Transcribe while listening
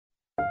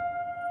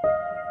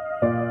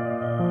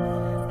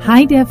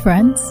Hi there,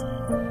 friends.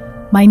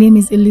 My name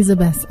is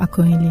Elizabeth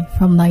Akoili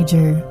from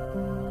Nigeria,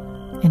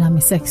 and I'm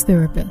a sex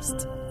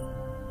therapist.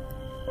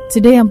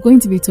 Today I'm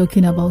going to be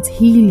talking about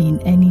healing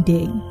any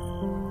day.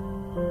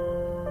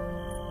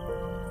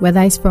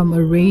 Whether it's from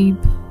a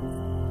rape,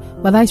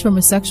 whether it's from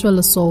a sexual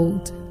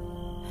assault,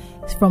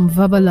 from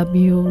verbal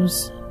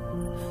abuse,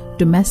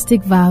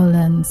 domestic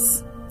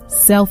violence,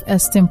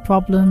 self-esteem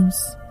problems,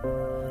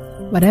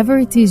 whatever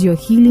it is you're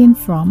healing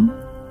from,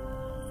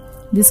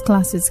 this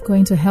class is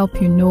going to help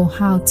you know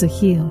how to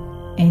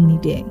heal any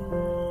day.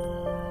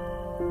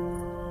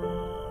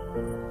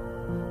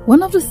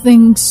 One of the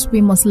things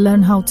we must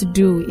learn how to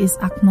do is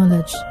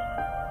acknowledge.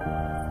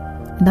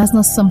 And that's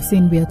not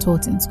something we are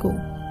taught in school.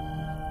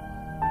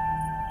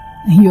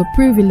 And you're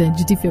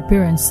privileged if your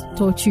parents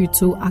taught you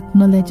to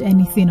acknowledge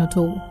anything at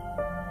all.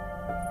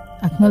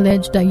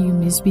 Acknowledge that you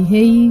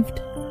misbehaved.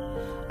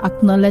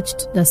 Acknowledge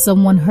that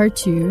someone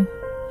hurt you.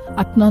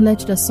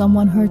 Acknowledge that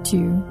someone hurt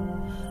you.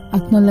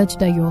 Acknowledge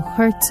that you're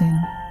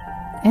hurting.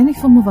 Any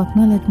form of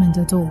acknowledgement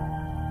at all.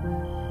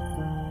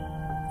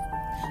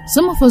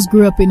 Some of us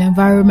grew up in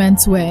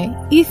environments where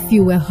if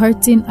you were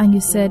hurting and you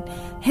said,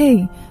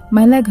 hey,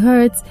 my leg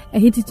hurts, I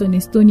hit it on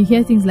a stone, you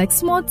hear things like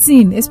small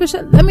thing.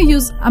 Especially,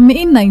 I'm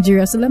in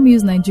Nigeria, so let me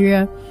use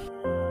Nigeria.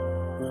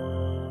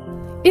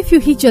 If you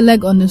hit your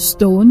leg on a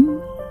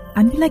stone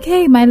and be like,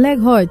 hey, my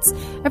leg hurts,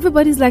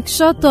 everybody's like,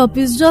 shut up,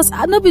 it's just,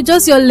 not be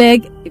just your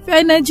leg. If you're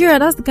in Nigeria,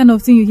 that's the kind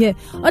of thing you hear.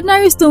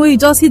 Ordinary stone where you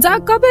just hit,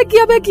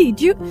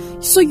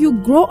 abeki. So you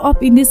grow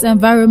up in this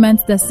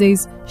environment that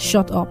says,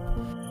 shut up.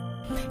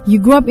 You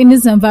grow up in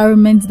this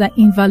environment that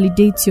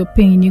invalidates your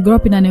pain. You grow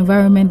up in an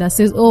environment that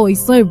says, oh,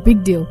 it's not a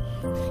big deal.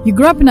 You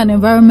grow up in an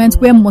environment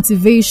where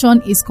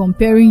motivation is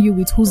comparing you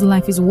with whose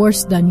life is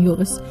worse than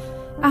yours.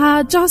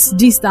 Just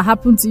this that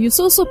happened to you.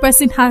 So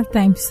person had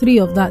times 3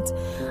 of that.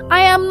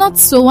 I am not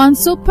so and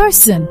so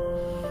person.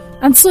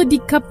 And so the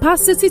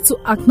capacity to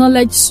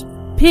acknowledge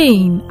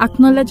pain,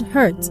 acknowledge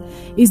hurt,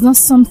 is not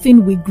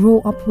something we grow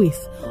up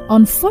with.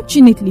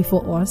 Unfortunately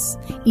for us,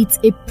 it's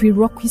a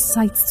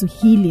prerequisite to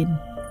healing.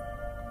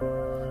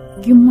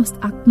 You must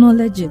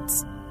acknowledge it.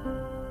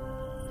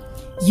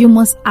 You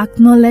must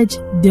acknowledge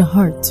the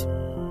hurt.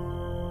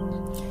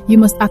 You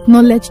must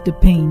acknowledge the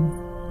pain.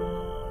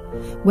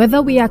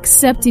 Whether we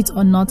accept it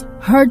or not,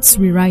 hurts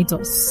rewrite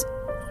us.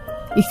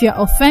 If you're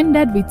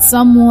offended with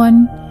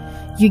someone,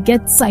 you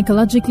get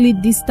psychologically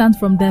distant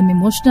from them,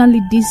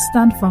 emotionally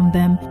distant from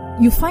them.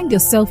 You find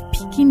yourself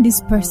picking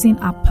this person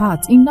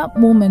apart. In that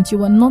moment,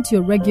 you are not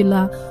your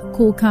regular,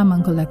 cool, calm,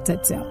 and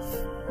collected self.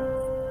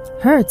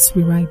 Hurts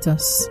rewrite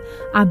us.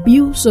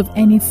 Abuse of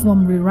any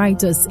form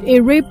rewrite us.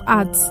 A rape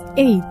at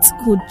 8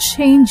 could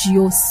change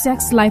your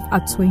sex life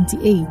at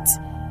 28.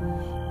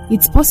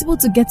 It's possible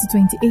to get to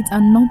 28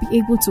 and not be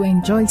able to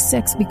enjoy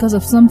sex because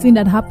of something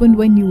that happened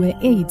when you were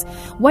 8.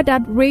 What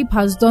that rape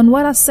has done,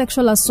 what that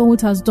sexual assault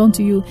has done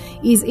to you,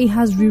 is it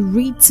has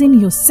rewritten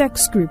your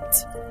sex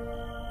script,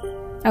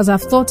 as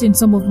I've taught in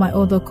some of my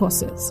other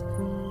courses.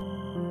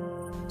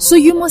 So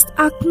you must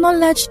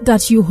acknowledge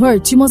that you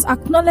hurt. You must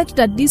acknowledge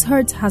that this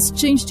hurt has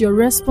changed your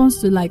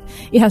response to life.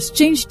 It has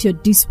changed your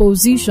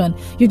disposition.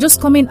 You're just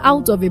coming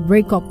out of a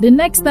breakup. The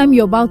next time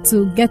you're about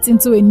to get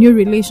into a new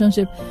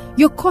relationship,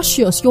 you're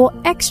cautious. You're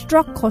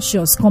extra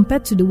cautious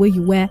compared to the way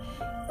you were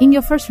in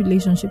your first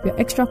relationship. You're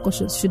extra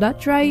cautious. Should I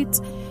try it?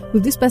 Will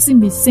this person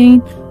be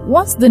sane?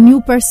 Once the new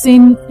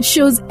person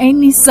shows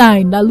any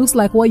sign that looks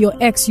like what your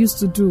ex used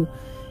to do,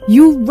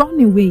 you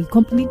run away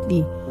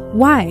completely.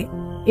 Why?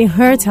 A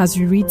hurt has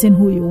rewritten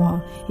who you are.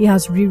 It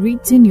has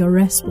rewritten your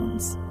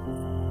response.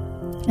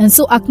 And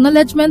so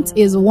acknowledgement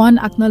is 1,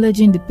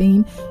 acknowledging the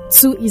pain.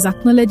 2 is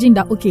acknowledging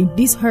that, okay,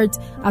 this hurt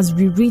has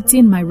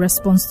rewritten my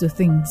response to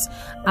things.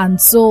 And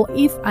so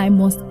if I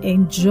must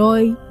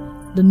enjoy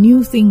the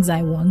new things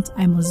I want,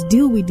 I must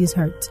deal with this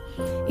hurt.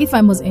 If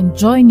I must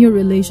enjoy new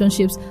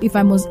relationships, if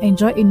I must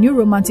enjoy a new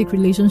romantic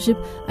relationship,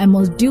 I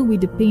must deal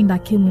with the pain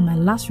that came with my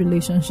last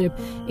relationship.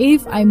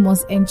 If I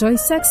must enjoy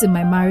sex in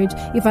my marriage,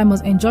 if I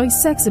must enjoy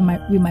sex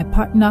with my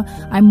partner,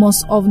 I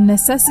must of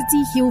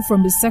necessity heal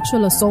from the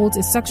sexual assault,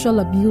 a sexual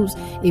abuse,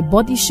 a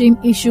body shame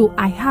issue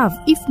I have.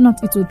 If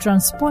not, it will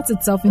transport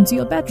itself into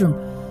your bedroom.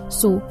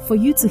 So for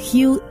you to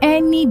heal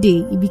any day,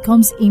 it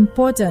becomes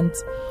important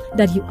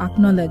that you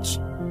acknowledge.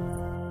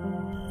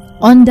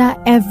 Under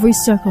every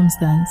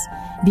circumstance,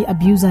 the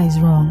abuser is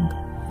wrong.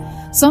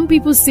 Some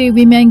people say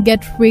women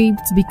get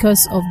raped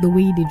because of the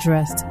way they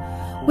dressed.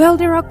 Well,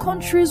 there are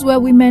countries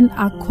where women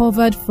are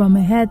covered from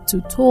head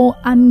to toe,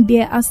 and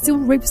there are still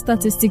rape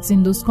statistics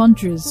in those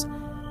countries.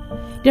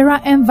 There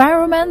are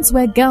environments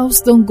where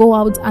girls don't go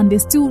out and they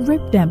still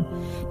rape them.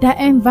 There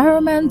are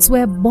environments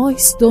where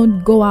boys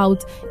don't go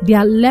out, they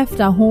are left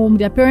at home,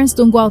 their parents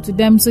don't go out with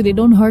them so they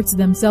don't hurt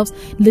themselves.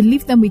 They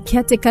leave them with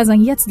caretakers,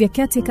 and yet their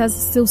caretakers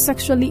still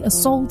sexually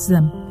assault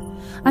them.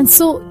 And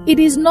so it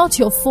is not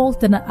your fault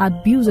that an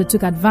abuser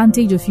took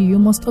advantage of you. You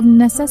must of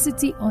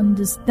necessity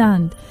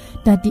understand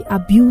that the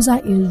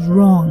abuser is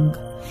wrong.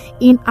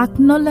 In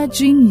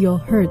acknowledging your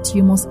hurt,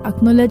 you must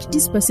acknowledge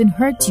this person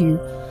hurt you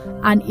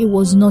and it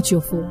was not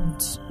your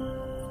fault.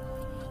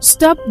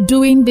 Stop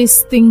doing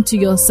this thing to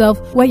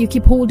yourself where you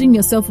keep holding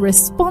yourself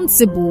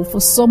responsible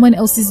for someone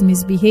else's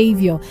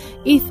misbehavior.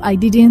 If I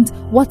didn't,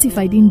 what if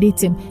I didn't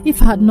date him?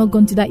 If I had not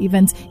gone to that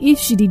event? If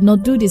she did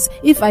not do this?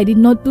 If I did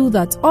not do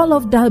that? All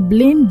of that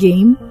blame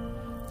game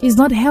is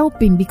not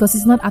helping because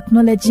it's not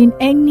acknowledging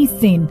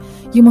anything.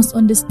 You must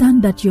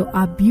understand that your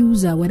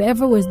abuser,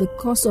 whatever was the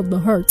cause of the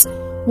hurt,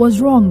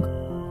 was wrong.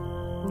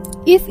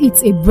 If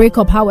it's a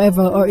breakup,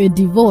 however, or a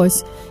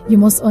divorce, you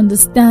must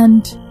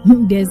understand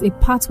there's a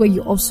part where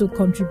you also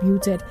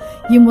contributed.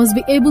 You must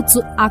be able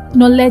to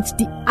acknowledge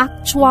the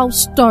actual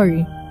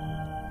story.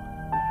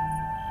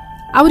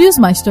 I would use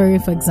my story,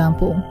 for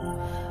example.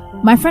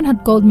 My friend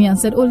had called me and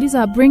said, "Oh,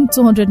 Lisa, bring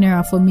 200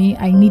 naira for me.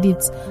 I need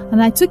it."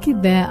 And I took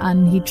it there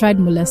and he tried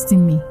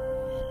molesting me.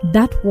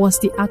 That was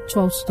the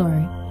actual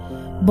story.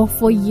 But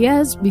for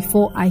years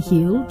before I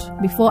healed,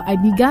 before I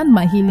began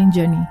my healing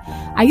journey,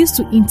 I used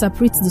to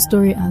interpret the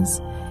story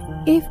as,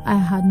 if I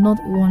had not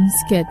worn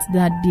skirt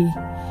that day,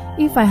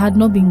 if I had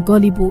not been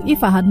gullible,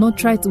 if I had not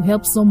tried to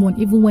help someone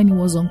even when it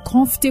was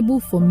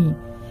uncomfortable for me.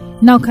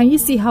 Now, can you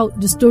see how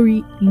the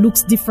story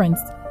looks different?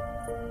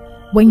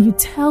 When you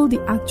tell the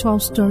actual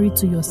story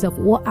to yourself,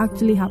 what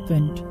actually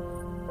happened?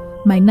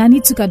 My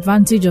nanny took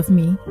advantage of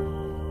me.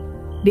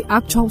 The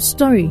actual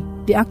story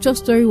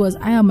was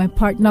I and my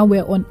partner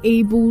were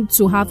unable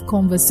to have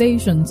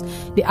conversations.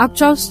 The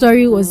actual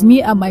story was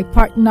me and my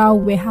partner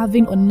were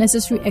having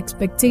unnecessary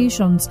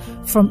expectations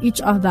from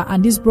each other,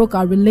 and this broke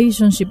our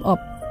relationship up.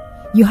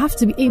 You have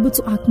to be able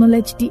to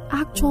acknowledge the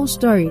actual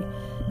story.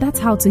 That's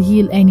how to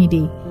heal any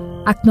day.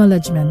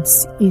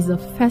 Acknowledgements is the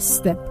first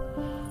step.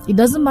 It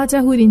doesn't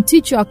matter who didn't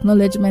teach you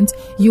acknowledgement,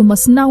 you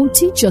must now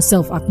teach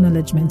yourself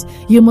acknowledgement.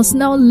 You must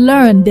now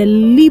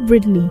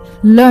deliberately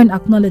learn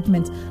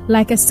acknowledgement.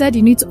 Like I said,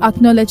 you need to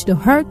acknowledge the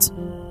hurt.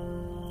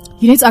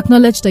 You need to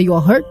acknowledge that you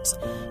are hurt.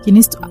 You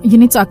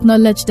need to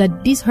acknowledge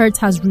that this hurt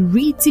has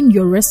rewritten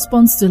your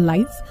response to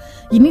life.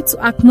 You need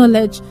to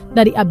acknowledge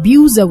that the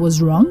abuser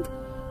was wrong.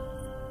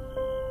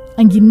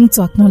 And you need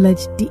to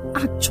acknowledge the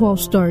actual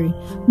story,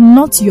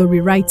 not your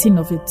rewriting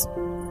of it.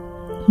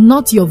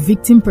 Not your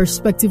victim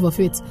perspective of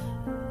it.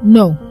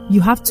 No, you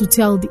have to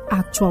tell the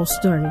actual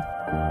story.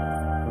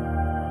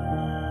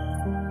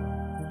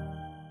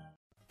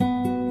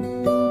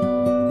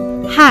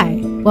 Hi,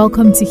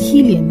 welcome to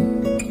Healing.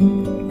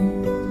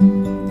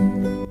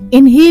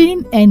 In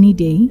Healing Any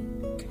Day,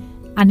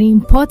 an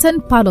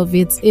important part of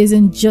it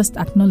isn't just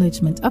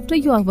acknowledgement. After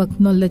you have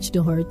acknowledged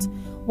the hurt,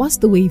 what's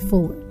the way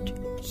forward?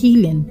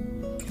 Healing.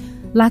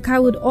 Like I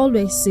would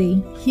always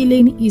say,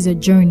 healing is a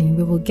journey.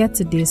 We will get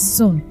to this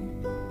soon.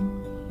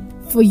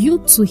 For you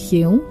to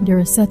heal, there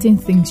are certain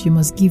things you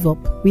must give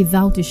up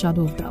without a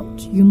shadow of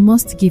doubt. You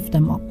must give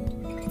them up.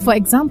 For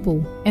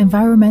example,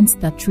 environments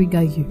that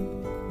trigger you.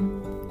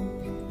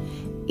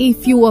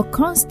 If you are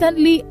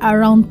constantly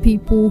around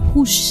people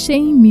who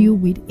shame you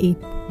with a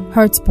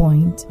hurt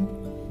point,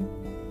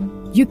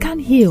 you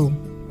can't heal.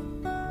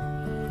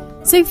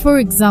 Say, for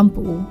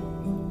example,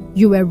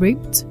 you were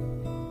raped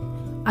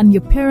and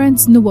your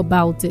parents know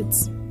about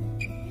it,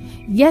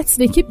 yet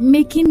they keep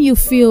making you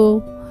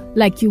feel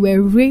like you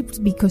were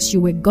raped because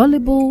you were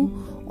gullible,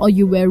 or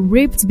you were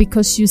raped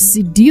because you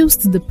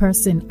seduced the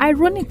person.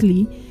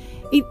 Ironically,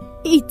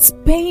 it's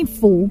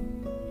painful.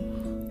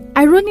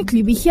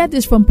 Ironically, we hear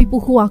this from people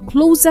who are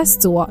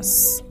closest to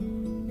us.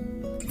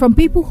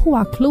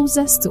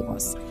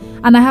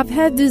 And I have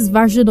heard this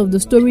version of the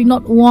story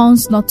not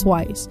once, not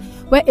twice,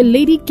 where a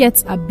lady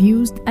gets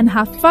abused and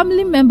her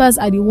family members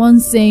are the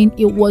ones saying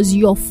it was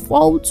your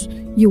fault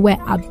you were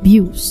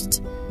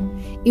abused.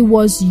 It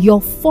was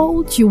your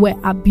fault you were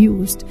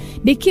abused.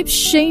 They keep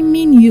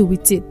shaming you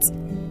with it.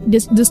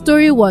 The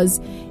story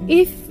was,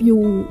 if you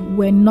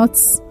were not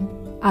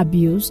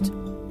abused,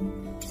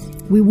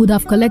 we would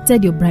have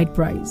collected your bride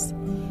price.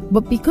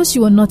 But because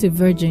you are not a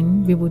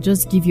virgin, we will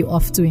just give you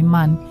off to a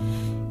man.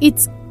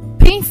 It's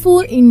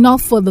painful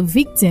enough for the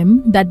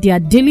victim that they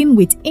are dealing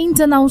with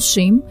internal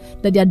shame,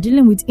 that they are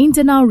dealing with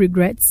internal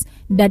regrets,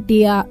 that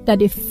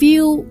they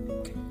feel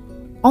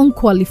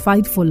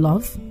unqualified for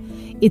love.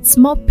 It's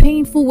more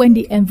painful when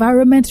the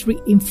environment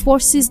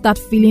reinforces that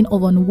feeling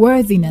of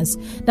unworthiness,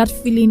 that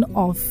feeling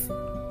of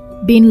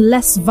being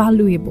less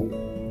valuable.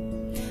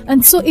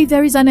 And so if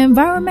there is an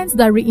environment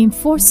that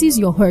reinforces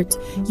your hurt,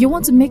 you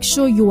want to make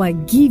sure you are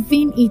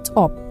giving it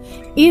up.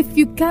 If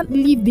you can't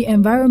leave the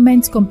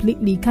environment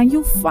completely, can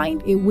you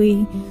find a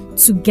way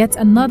to get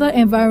another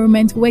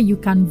environment where you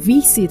can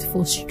visit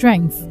for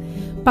strength?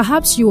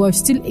 Perhaps you are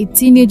still a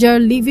teenager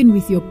living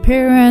with your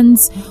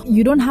parents.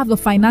 You don't have the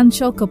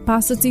financial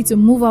capacity to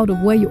move out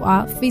of where you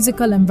are,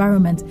 physical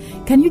environment.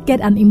 Can you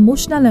get an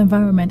emotional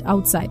environment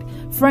outside?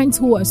 Friends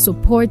who are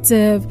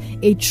supportive,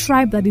 a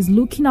tribe that is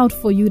looking out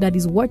for you, that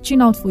is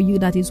watching out for you,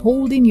 that is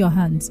holding your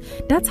hands.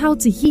 That's how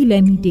to heal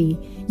any day.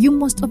 You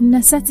must of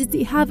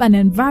necessity have an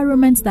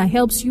environment that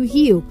helps you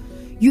heal.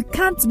 You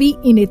can't be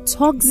in a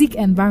toxic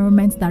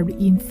environment that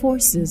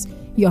reinforces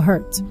your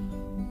hurt.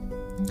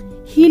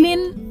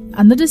 Healing,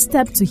 another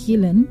step to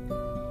healing,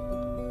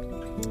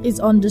 is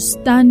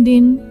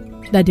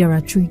understanding that there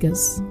are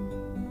triggers.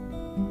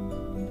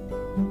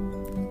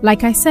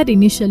 Like I said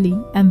initially,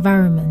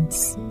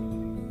 environments.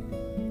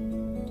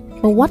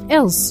 But what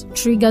else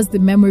triggers the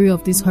memory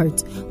of this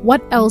hurt?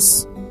 What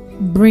else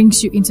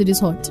brings you into this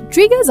hurt?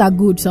 Triggers are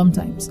good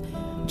sometimes.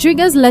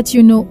 Triggers let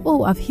you know,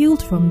 oh, I've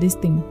healed from this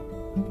thing,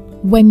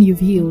 when you've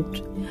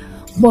healed.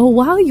 But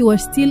while you are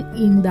still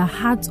in the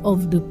heart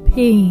of the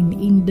pain,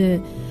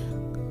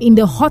 in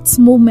the hot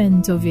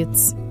moment of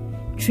it,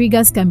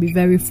 triggers can be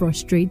very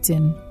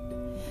frustrating.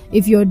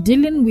 If you're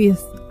dealing with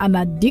an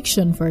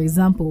addiction, for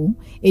example,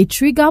 a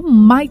trigger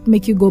might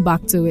make you go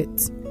back to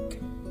it.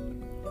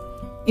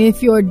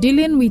 If you're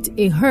dealing with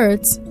a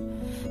hurt,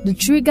 the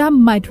trigger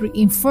might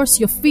reinforce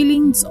your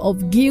feelings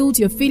of guilt,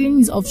 your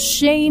feelings of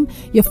shame,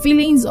 your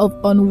feelings of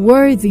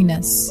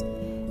unworthiness.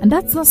 And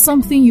that's not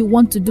something you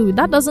want to do.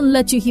 That doesn't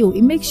let you heal.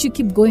 It makes you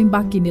keep going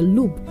back in a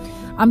loop.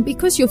 And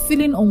because you're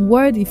feeling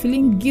unworthy,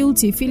 feeling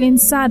guilty, feeling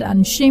sad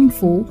and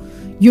shameful,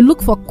 you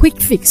look for quick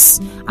fix.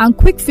 And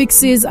quick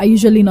fixes are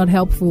usually not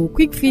helpful.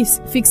 Quick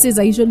fixes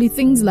are usually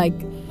things like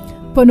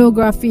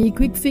pornography.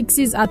 Quick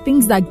fixes are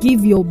things that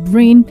give your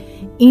brain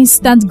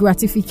instant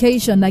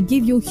gratification, that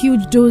give you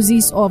huge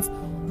doses of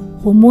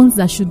hormones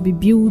that should be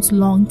built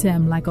long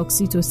term, like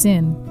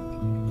oxytocin.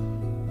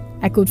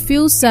 I could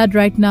feel sad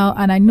right now,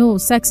 and I know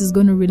sex is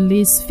going to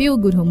release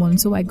feel-good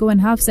hormones, so I go and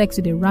have sex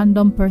with a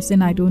random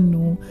person I don't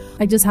know.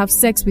 I just have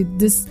sex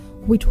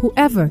with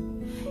whoever.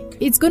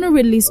 It's going to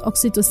release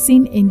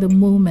oxytocin in the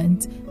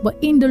moment, but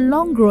in the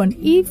long run,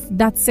 if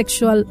that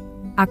sexual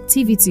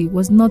activity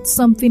was not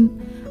something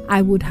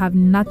I would have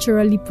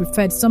naturally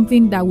preferred,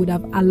 something that would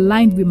have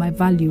aligned with my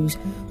values,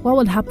 what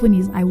would happen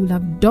is I would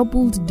have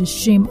doubled the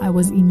shame I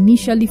was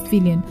initially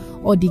feeling,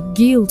 or the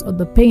guilt or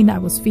the pain I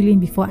was feeling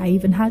before I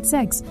even had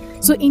sex.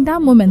 So in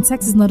that moment,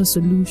 sex is not a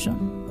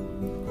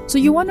solution. So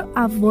you want to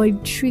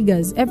avoid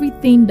triggers,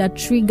 everything that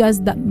triggers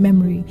that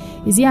memory.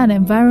 Is it an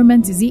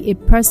environment? Is it a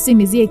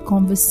person? Is it a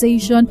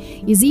conversation?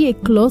 Is it a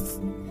cloth?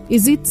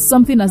 Is it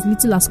something as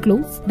little as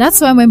clothes? That's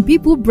why when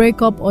people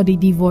break up or they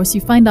divorce, you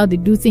find out they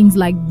do things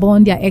like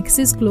burn their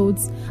ex's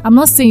clothes. I'm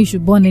not saying you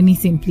should burn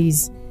anything,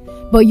 please.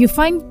 But you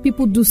find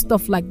people do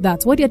stuff like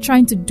that. What they're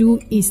trying to do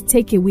is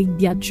take away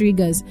their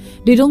triggers.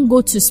 They don't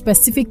go to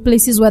specific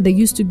places where they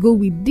used to go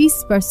with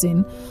this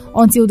person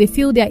until they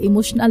feel they're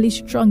emotionally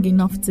strong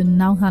enough to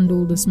now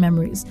handle those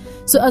memories.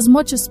 So as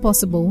much as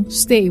possible,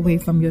 stay away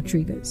from your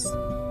triggers.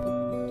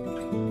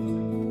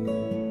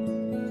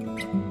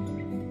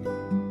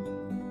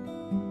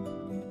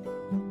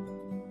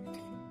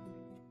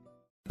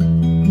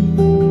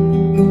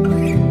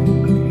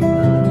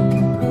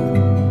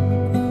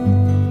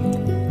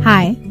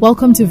 Hi,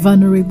 welcome to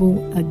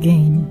Vulnerable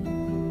Again.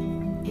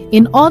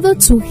 In order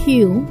to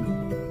heal,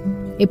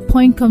 a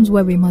point comes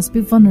where we must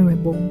be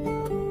vulnerable.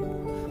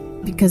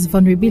 Because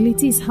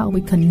vulnerability is how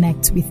we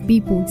connect with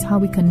people, it's how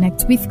we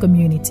connect with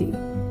community.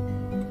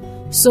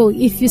 So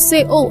if you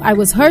say, oh, I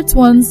was hurt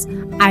once,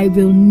 I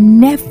will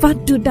never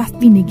do that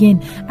thing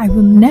again. I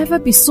will never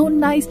be so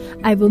nice.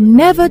 I will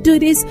never do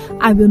this.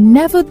 I will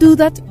never do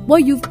that.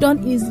 What you've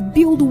done is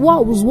build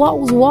walls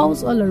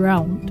all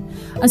around.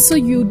 And so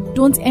you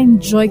don't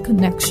enjoy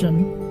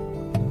connection.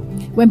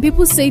 When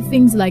people say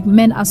things like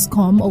men are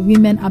scum or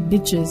women are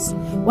bitches,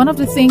 one of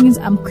the things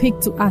I'm quick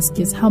to ask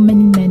is, how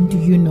many men do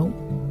you know?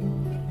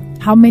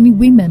 How many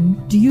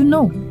women do you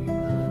know?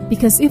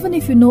 Because even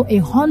if you know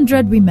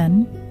 100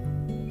 women,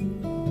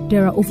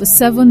 there are over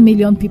 7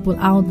 million people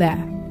out there.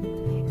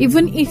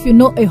 Even if you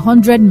know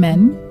 100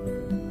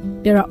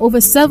 men, there are over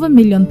 7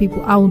 million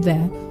people out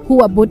there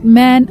who are both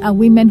men and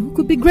women who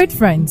could be great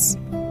friends.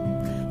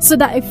 So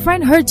that a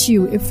friend hurt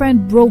you, a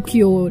friend broke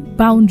your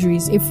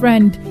boundaries, a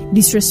friend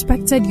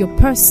disrespected your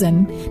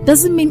person,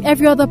 doesn't mean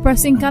every other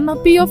person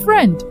cannot be your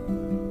friend.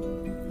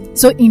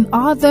 So in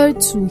order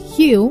to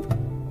heal,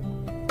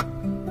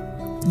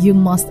 you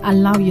must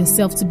allow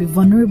yourself to be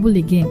vulnerable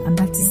again, and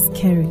that is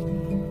scary.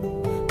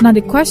 Now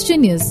the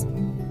question is,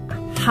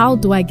 how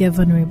do I get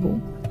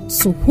vulnerable?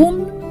 To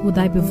whom would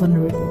I be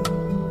vulnerable?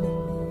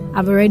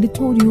 I've already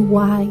told you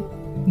why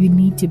you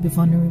need to be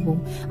vulnerable.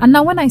 And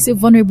now when I say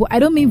vulnerable, I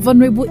don't mean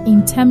vulnerable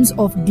in terms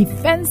of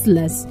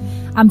defenseless.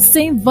 I'm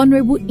saying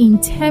vulnerable in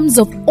terms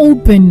of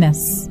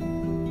openness.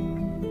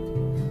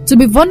 To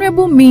be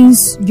vulnerable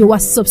means you are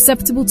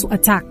susceptible to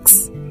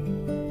attacks.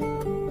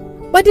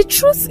 But the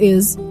truth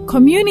is,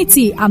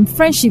 community and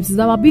friendships is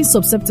about being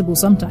susceptible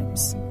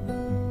sometimes.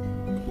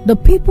 The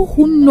people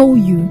who know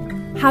you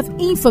have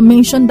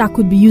information that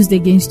could be used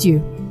against you.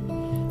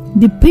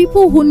 The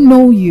people who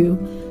know you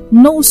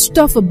know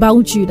stuff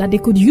about you that they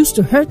could use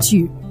to hurt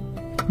you.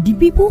 The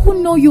people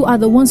who know you are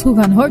the ones who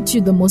can hurt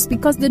you the most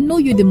because they know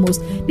you the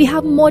most. They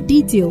have more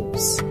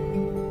details.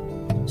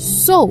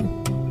 So,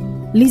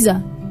 Lisa,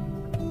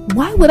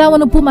 why would I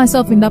want to put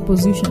myself in that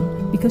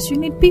position? Because you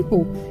need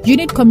people. You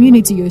need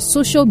community. You're a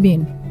social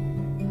being.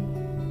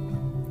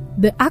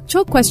 The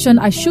actual question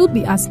I should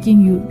be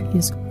asking you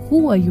is,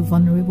 who are you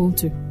vulnerable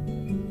to?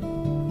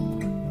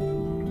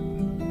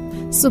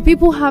 So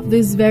people have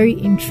this very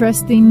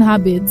interesting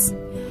habits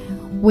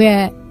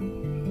where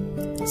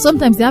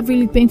sometimes they have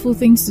really painful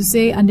things to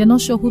say and they're not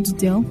sure who to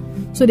tell.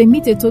 So they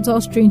meet a total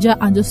stranger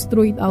and just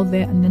throw it out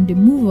there and then they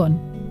move on.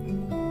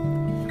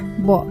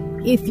 But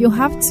if you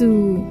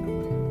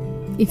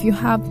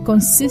have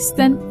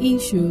consistent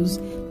issues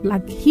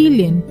like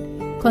healing,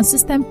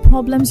 consistent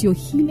problems you're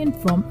healing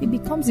from, it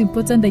becomes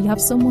important that you have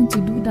someone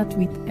to do that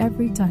with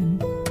every time.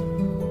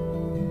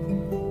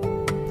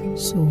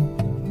 So,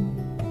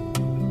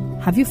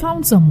 have you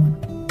found someone?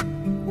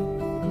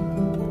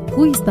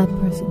 Who is that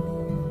person?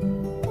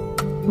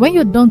 When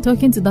you're done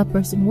talking to that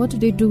person, what do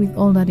they do with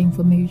all that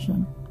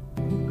information?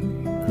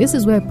 This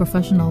is where a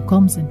professional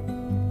comes in.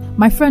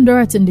 My friend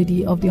Dora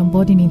Tindidi of the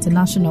Onboarding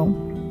International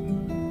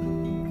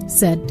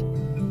said,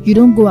 you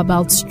don't go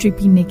about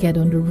stripping naked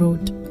on the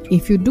road.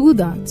 If you do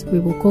that, we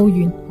will call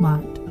you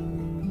mad.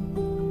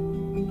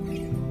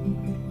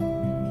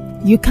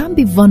 You can't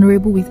be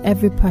vulnerable with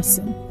every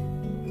person.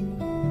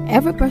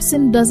 Every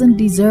person doesn't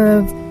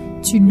deserve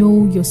to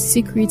know your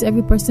secret.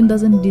 Every person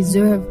doesn't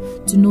deserve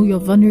to know your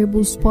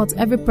vulnerable spots.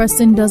 Every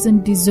person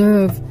doesn't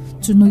deserve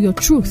to know your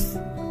truth.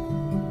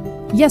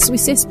 Yes, we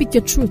say speak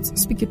your truth,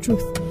 speak your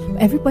truth.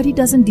 But everybody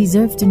doesn't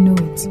deserve to know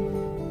it.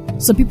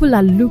 So people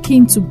are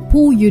looking to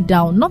pull you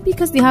down, not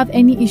because they have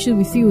any issue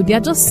with you. They are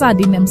just sad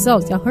in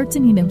themselves. They are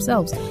hurting in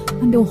themselves.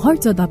 And they'll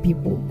hurt other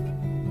people.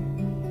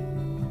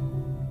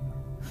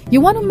 You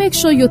want to make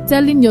sure you're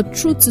telling your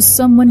truth to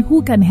someone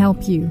who can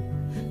help you.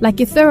 Like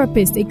a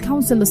therapist, a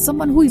counselor,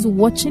 someone who is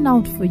watching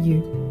out for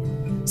you.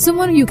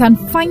 Someone you can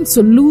find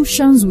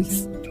solutions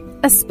with.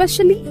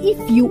 Especially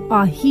if you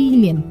are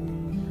healing.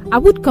 I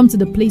would come to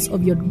the place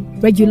of your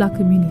regular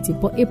community,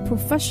 but a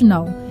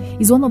professional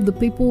is one of the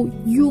people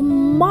you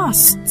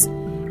must,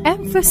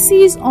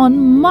 emphasis on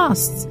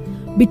must,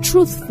 be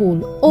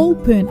truthful,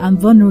 open and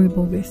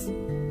vulnerable with.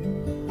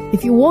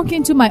 If you walk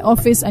into my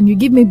office and you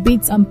give me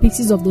bits and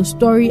pieces of the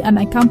story and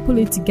I can't pull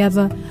it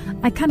together,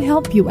 I can't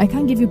help you. I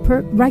can't give you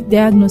right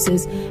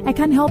diagnosis. I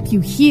can't help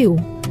you heal.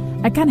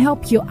 I can't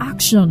help your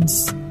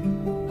actions.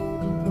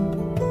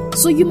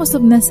 So you must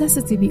of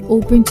necessity be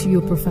open to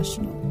your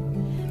professional.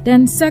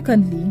 Then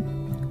secondly,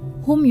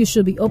 whom you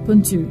should be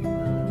open to.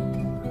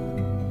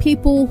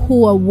 People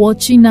who are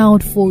watching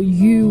out for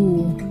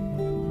you.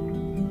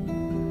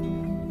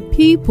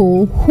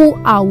 People who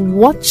are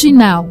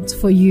watching out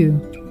for you.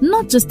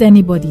 Not just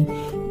anybody.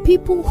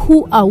 People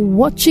who are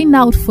watching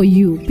out for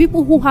you.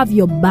 People who have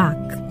your back.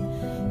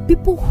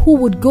 People who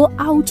would go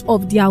out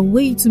of their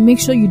way to make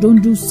sure you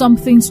don't do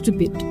something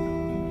stupid.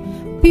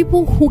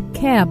 People who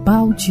care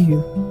about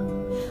you.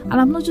 And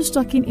I'm not just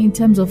talking in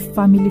terms of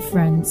family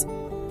friends.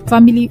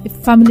 Family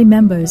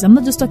members. I'm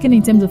not just talking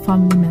in terms of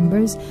family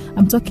members.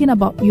 I'm talking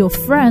about your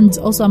friends.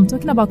 Also, I'm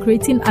talking about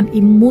creating an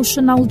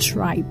emotional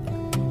tribe.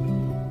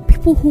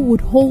 People who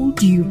would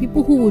hold you.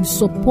 People who would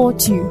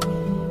support you.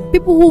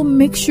 People who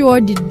make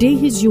sure the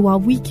days you are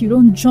weak, you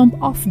don't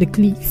jump off the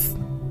cliff.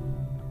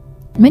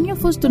 Many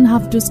of us don't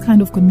have those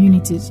kind of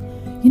communities.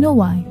 You know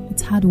why?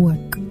 It's hard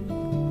work.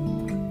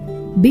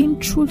 Being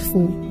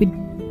truthful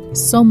with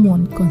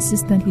someone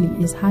consistently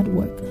is hard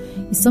work.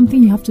 It's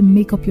something you have to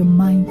make up your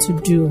mind to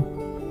do.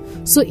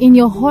 So in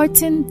your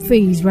hurting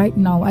phase right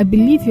now, I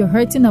believe you're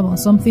hurting about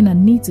something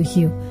and need to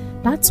heal.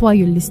 That's why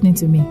you're listening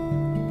to me.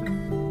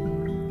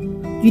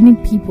 You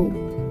need people.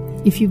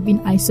 If you've been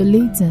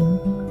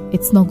isolating,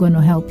 it's not going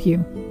to help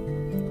you.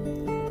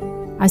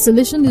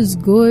 Isolation is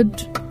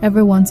good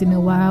every once in a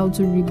while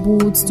to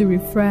reboot, to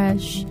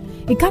refresh.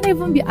 It can't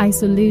even be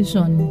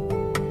isolation.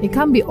 It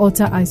can't be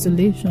utter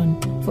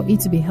isolation for it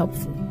to be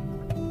helpful.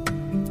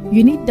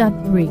 You need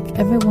that break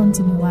every once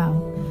in a while.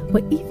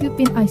 But if you've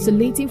been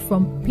isolating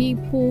from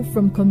people,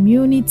 from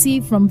community,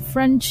 from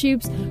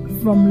friendships,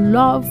 from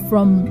love,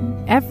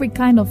 from every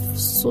kind of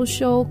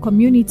social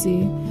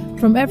community,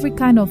 from every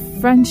kind of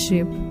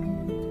friendship,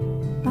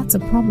 that's a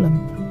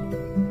problem.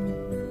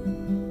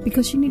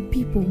 Because you need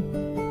people.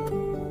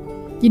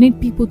 You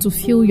need people to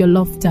fill your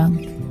love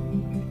tank.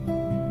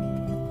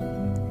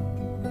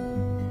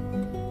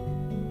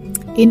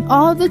 In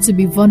order to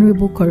be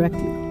vulnerable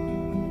correctly,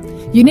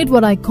 you need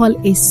what I call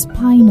a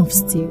spine of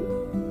steel.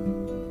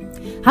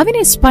 Having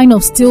a spine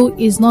of steel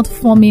is not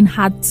forming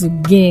hard to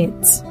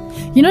get.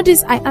 You know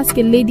this, I ask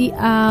a lady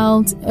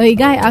out, or a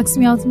guy asks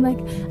me out, I'm like,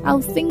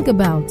 I'll think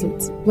about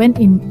it. When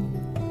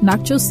in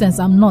actual sense,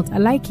 I'm not. I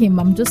like him,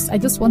 I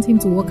just want him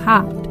to work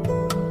hard.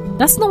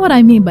 That's not what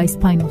I mean by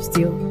spine of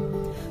steel.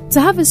 To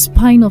have a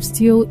spine of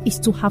steel is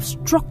to have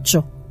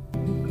structure.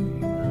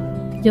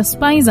 Your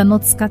spines are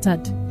not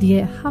scattered. They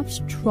have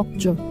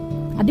structure.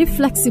 Are they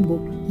flexible?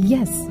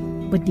 Yes,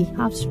 but they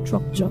have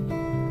structure.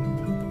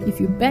 If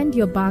you bend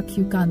your back,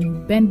 you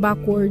can bend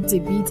backwards a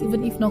bit,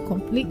 even if not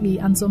completely.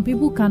 And some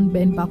people can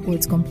bend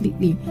backwards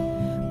completely.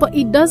 But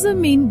it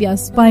doesn't mean their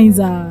spines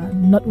are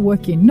not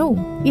working. No,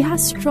 it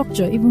has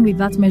structure, even with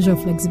that measure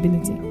of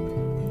flexibility.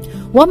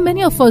 What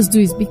many of us do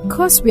is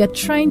because we are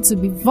trying to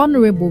be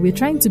vulnerable, we're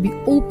trying to be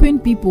open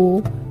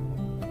people,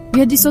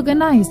 we are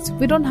disorganized.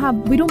 We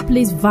don't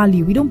place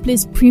value, we don't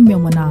place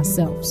premium on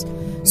ourselves.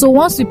 So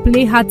once we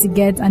play hard to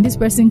get and this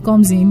person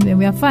comes in, then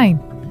we are fine.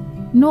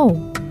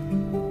 No.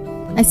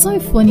 I saw a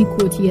funny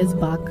quote years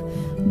back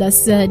that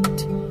said,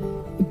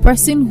 a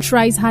person who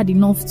tries hard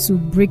enough to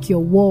break your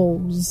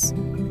walls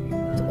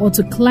or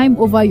to climb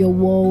over your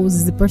walls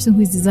is the person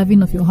who is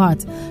deserving of your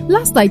heart.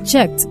 Last I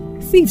checked,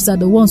 thieves are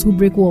the ones who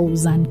break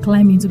walls and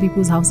climb into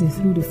people's houses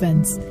through the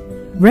fence.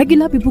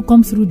 Regular people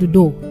come through the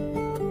door.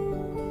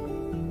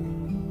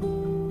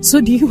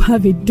 So do you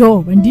have a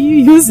door and do you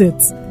use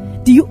it?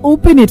 Do you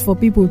open it for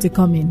people to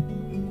come in?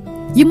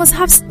 You must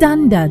have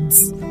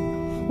standards.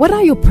 What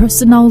are your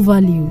personal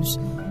values?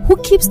 Who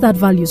keeps that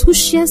values? Who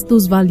shares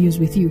those values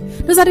with you?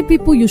 Those are the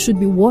people you should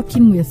be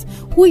working with.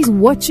 Who is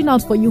watching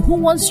out for you? Who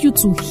wants you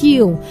to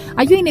heal?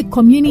 Are you in a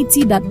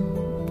community that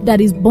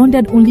is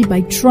bonded only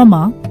by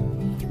trauma,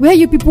 where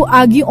you people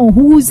argue on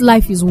whose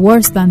life is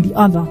worse than the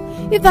other?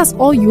 If that's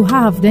all you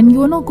have, then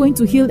you are not going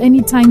to heal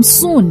anytime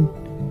soon.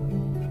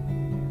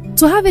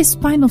 To have a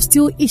spine of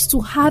steel is to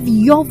have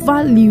your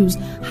values,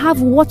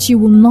 have what you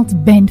will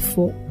not bend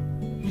for.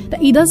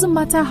 That it doesn't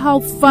matter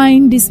how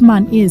fine this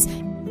man is.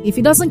 If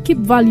he doesn't keep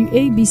value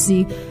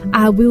ABC,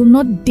 I will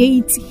not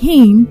date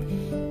him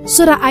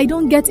so that I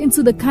don't get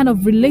into the kind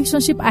of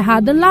relationship I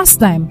had the last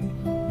time.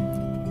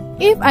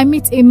 If I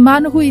meet a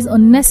man who is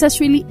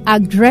unnecessarily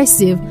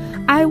aggressive,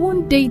 I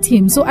won't date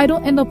him so I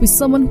don't end up with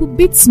someone who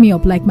beats me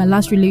up like my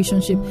last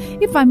relationship.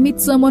 If I meet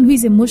someone who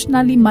is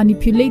emotionally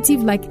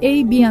manipulative like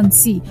A, B, and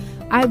C,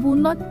 I will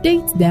not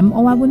date them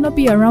or I will not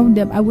be around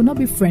them. I will not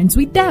be friends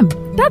with them.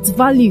 That's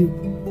value.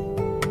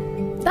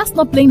 That's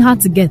not playing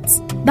hard to get.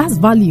 That's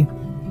value.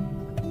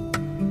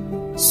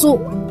 So,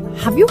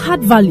 have you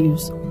had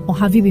values or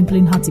have you been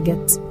playing hard to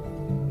get?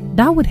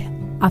 That would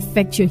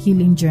affect your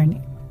healing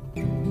journey.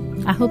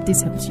 I hope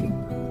this helps you.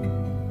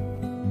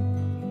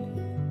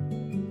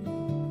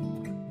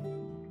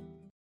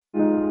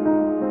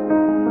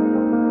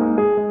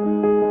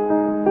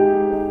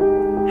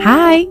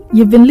 Hi,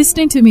 you've been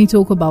listening to me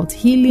talk about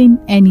healing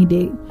any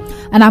day.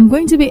 And I'm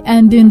going to be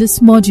ending this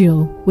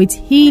module with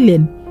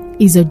healing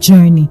is a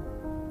journey.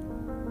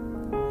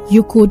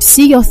 You could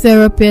see your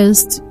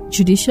therapist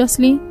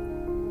judiciously,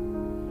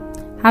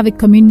 have a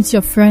community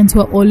of friends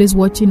who are always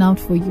watching out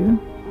for you,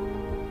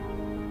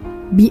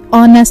 be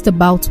honest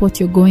about what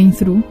you're going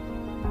through,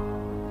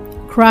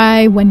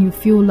 cry when you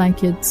feel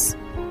like it,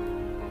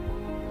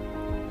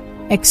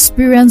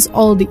 experience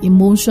all the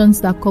emotions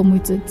that come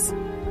with it,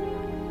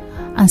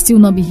 and still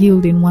not be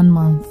healed in 1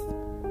 month,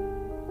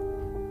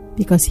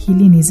 because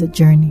healing is a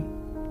journey.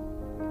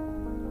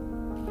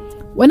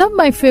 One of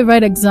my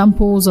favorite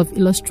examples of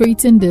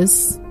illustrating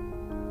this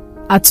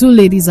are two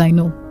ladies I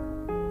know.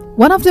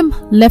 One of them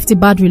left a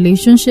bad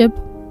relationship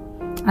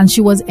and she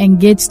was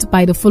engaged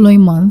by the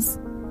following month.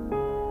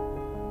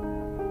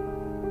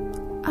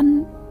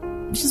 And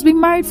she's been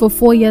married for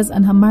 4 years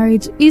and her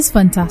marriage is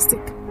fantastic.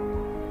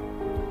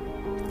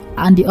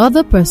 And the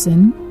other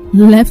person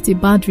left a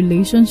bad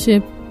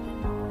relationship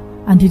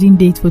and didn't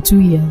date for 2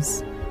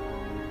 years.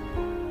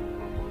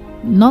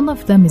 None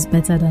of them is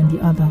better than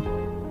the other.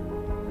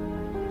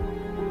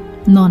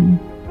 None.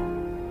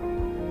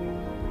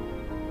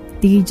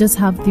 They just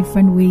have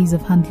different ways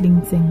of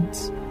handling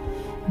things.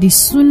 The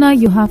sooner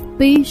you have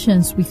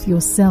patience with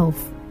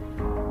yourself,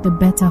 the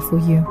better for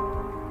you.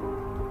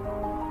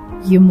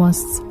 You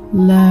must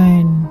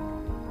learn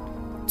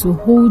to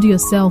hold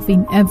yourself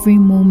in every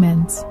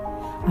moment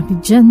and be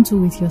gentle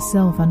with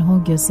yourself and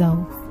hug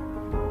yourself.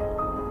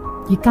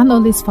 You can't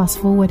always fast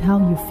forward how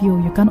you feel.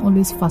 You can't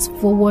always fast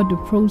forward the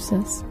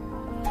process.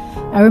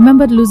 I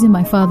remembered losing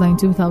my father in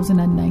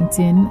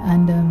 2019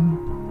 and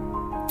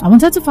I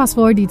wanted to fast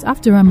forward it.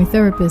 After I'm a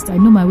therapist, I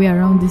know my way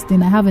around this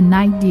thing. I have an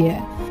idea.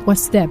 What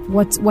step,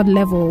 what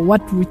level,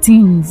 what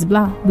routines,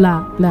 blah,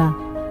 blah, blah.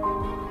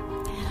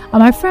 And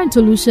my friend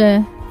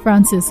Tolushe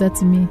Francis said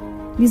to me,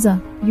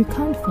 Lisa, you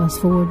can't fast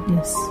forward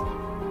this.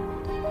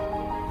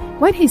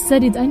 When he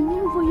said it, I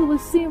knew what he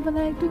was saying, but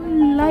I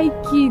don't like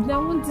it. I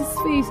want this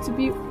phase to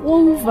be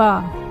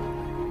over.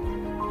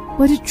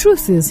 But the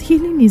truth is,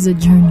 healing is a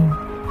journey.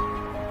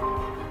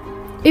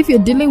 If you're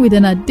dealing with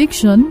an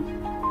addiction,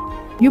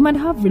 you might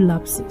have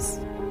relapses.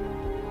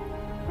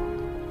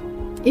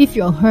 If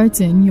you're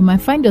hurting, you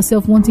might find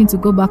yourself wanting to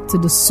go back to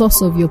the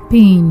source of your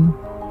pain.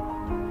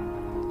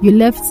 You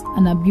left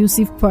an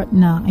abusive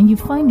partner and you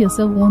find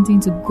yourself wanting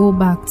to go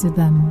back to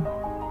them.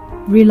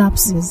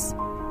 Relapses.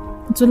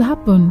 It will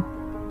happen.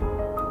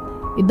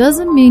 It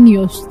doesn't mean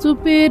you're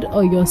stupid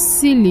or you're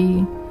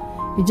silly.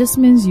 It just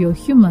means you're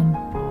human.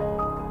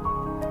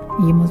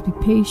 You must be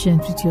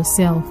patient with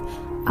yourself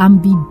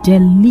and be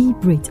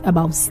deliberate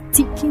about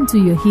sticking to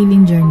your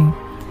healing journey.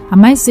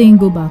 Am I saying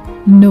go back?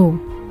 No.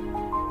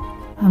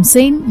 I'm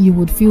saying you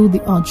would feel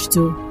the urge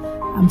to.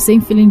 I'm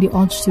saying feeling the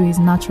urge to is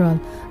natural.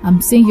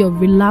 I'm saying your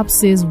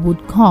relapses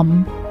would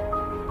come.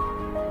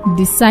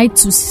 Decide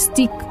to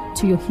stick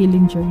to your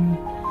healing journey.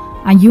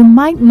 And you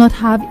might not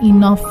have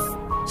enough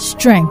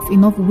strength,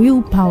 enough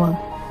willpower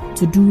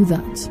to do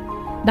that.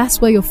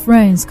 That's where your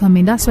friends come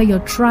in. That's where your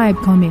tribe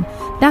come in.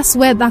 That's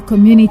where that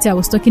community I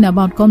was talking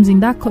about comes in.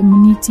 That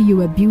community you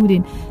were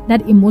building,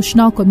 that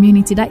emotional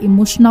community, that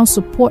emotional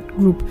support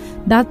group,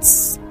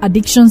 that's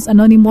Addictions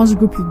Anonymous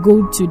group you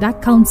go to,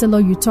 that counselor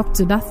you talk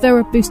to, that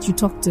therapist you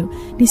talk to.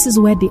 This is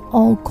where they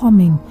all come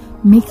in,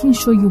 making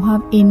sure you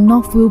have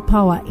enough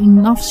willpower,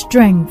 enough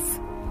strength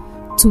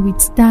to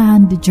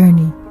withstand the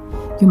journey.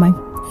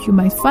 You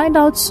might find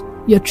out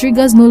your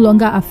triggers no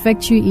longer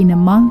affect you in a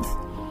month.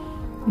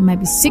 It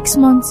might be 6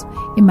 months,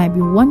 it might be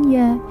 1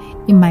 year,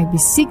 it might be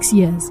 6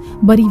 years,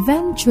 but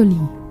eventually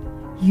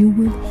you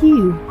will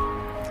heal.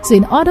 So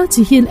in order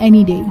to heal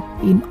any day,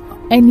 in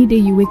any day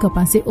you wake up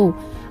and say, oh,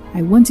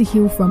 I want to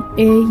heal from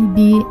A,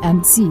 B,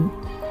 and C,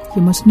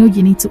 you must know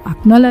you need to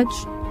acknowledge.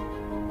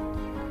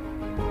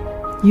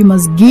 You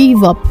must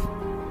give up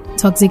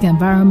toxic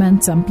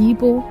environments and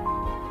people.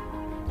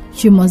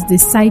 You must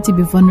decide to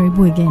be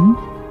vulnerable again.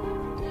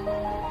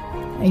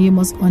 And you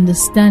must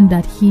understand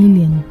that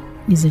healing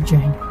is a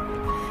journey.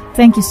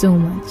 Thank you so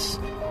much.